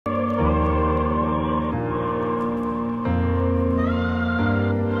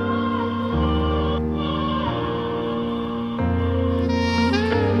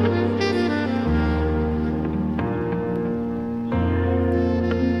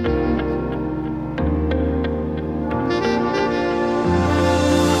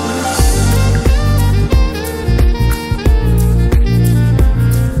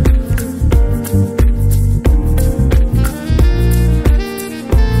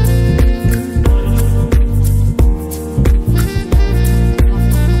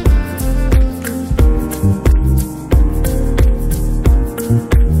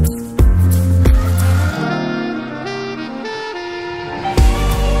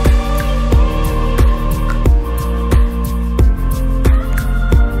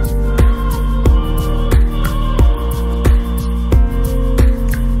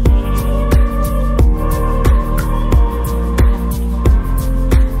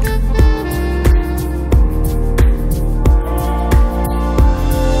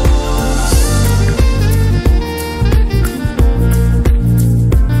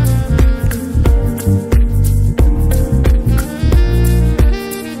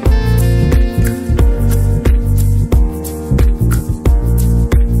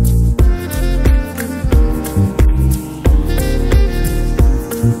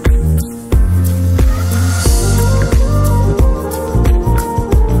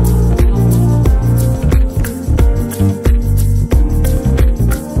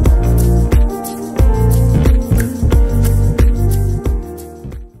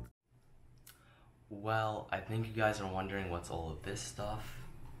guys are wondering what's all of this stuff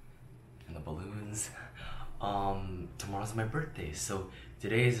and the balloons, tomorrow's my birthday. So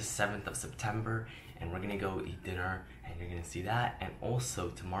today is the 7th of September and we're gonna go eat dinner and you're gonna see that. And also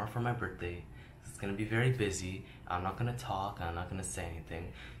tomorrow for my birthday, it's gonna be very busy. I'm not gonna talk, I'm not gonna say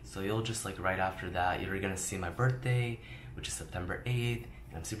anything. So you'll just like right after that, you're gonna see my birthday, which is September 8th,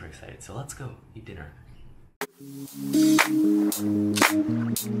 and I'm super excited. So let's go eat dinner.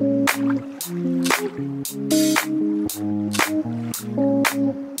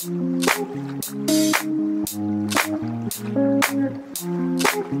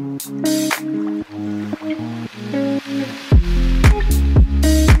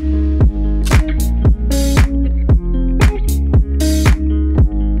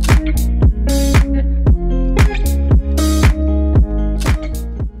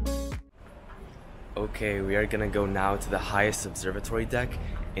 Okay, we are gonna go now to the highest observatory deck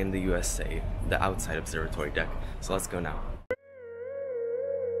in the USA, the outside observatory deck. So let's go now.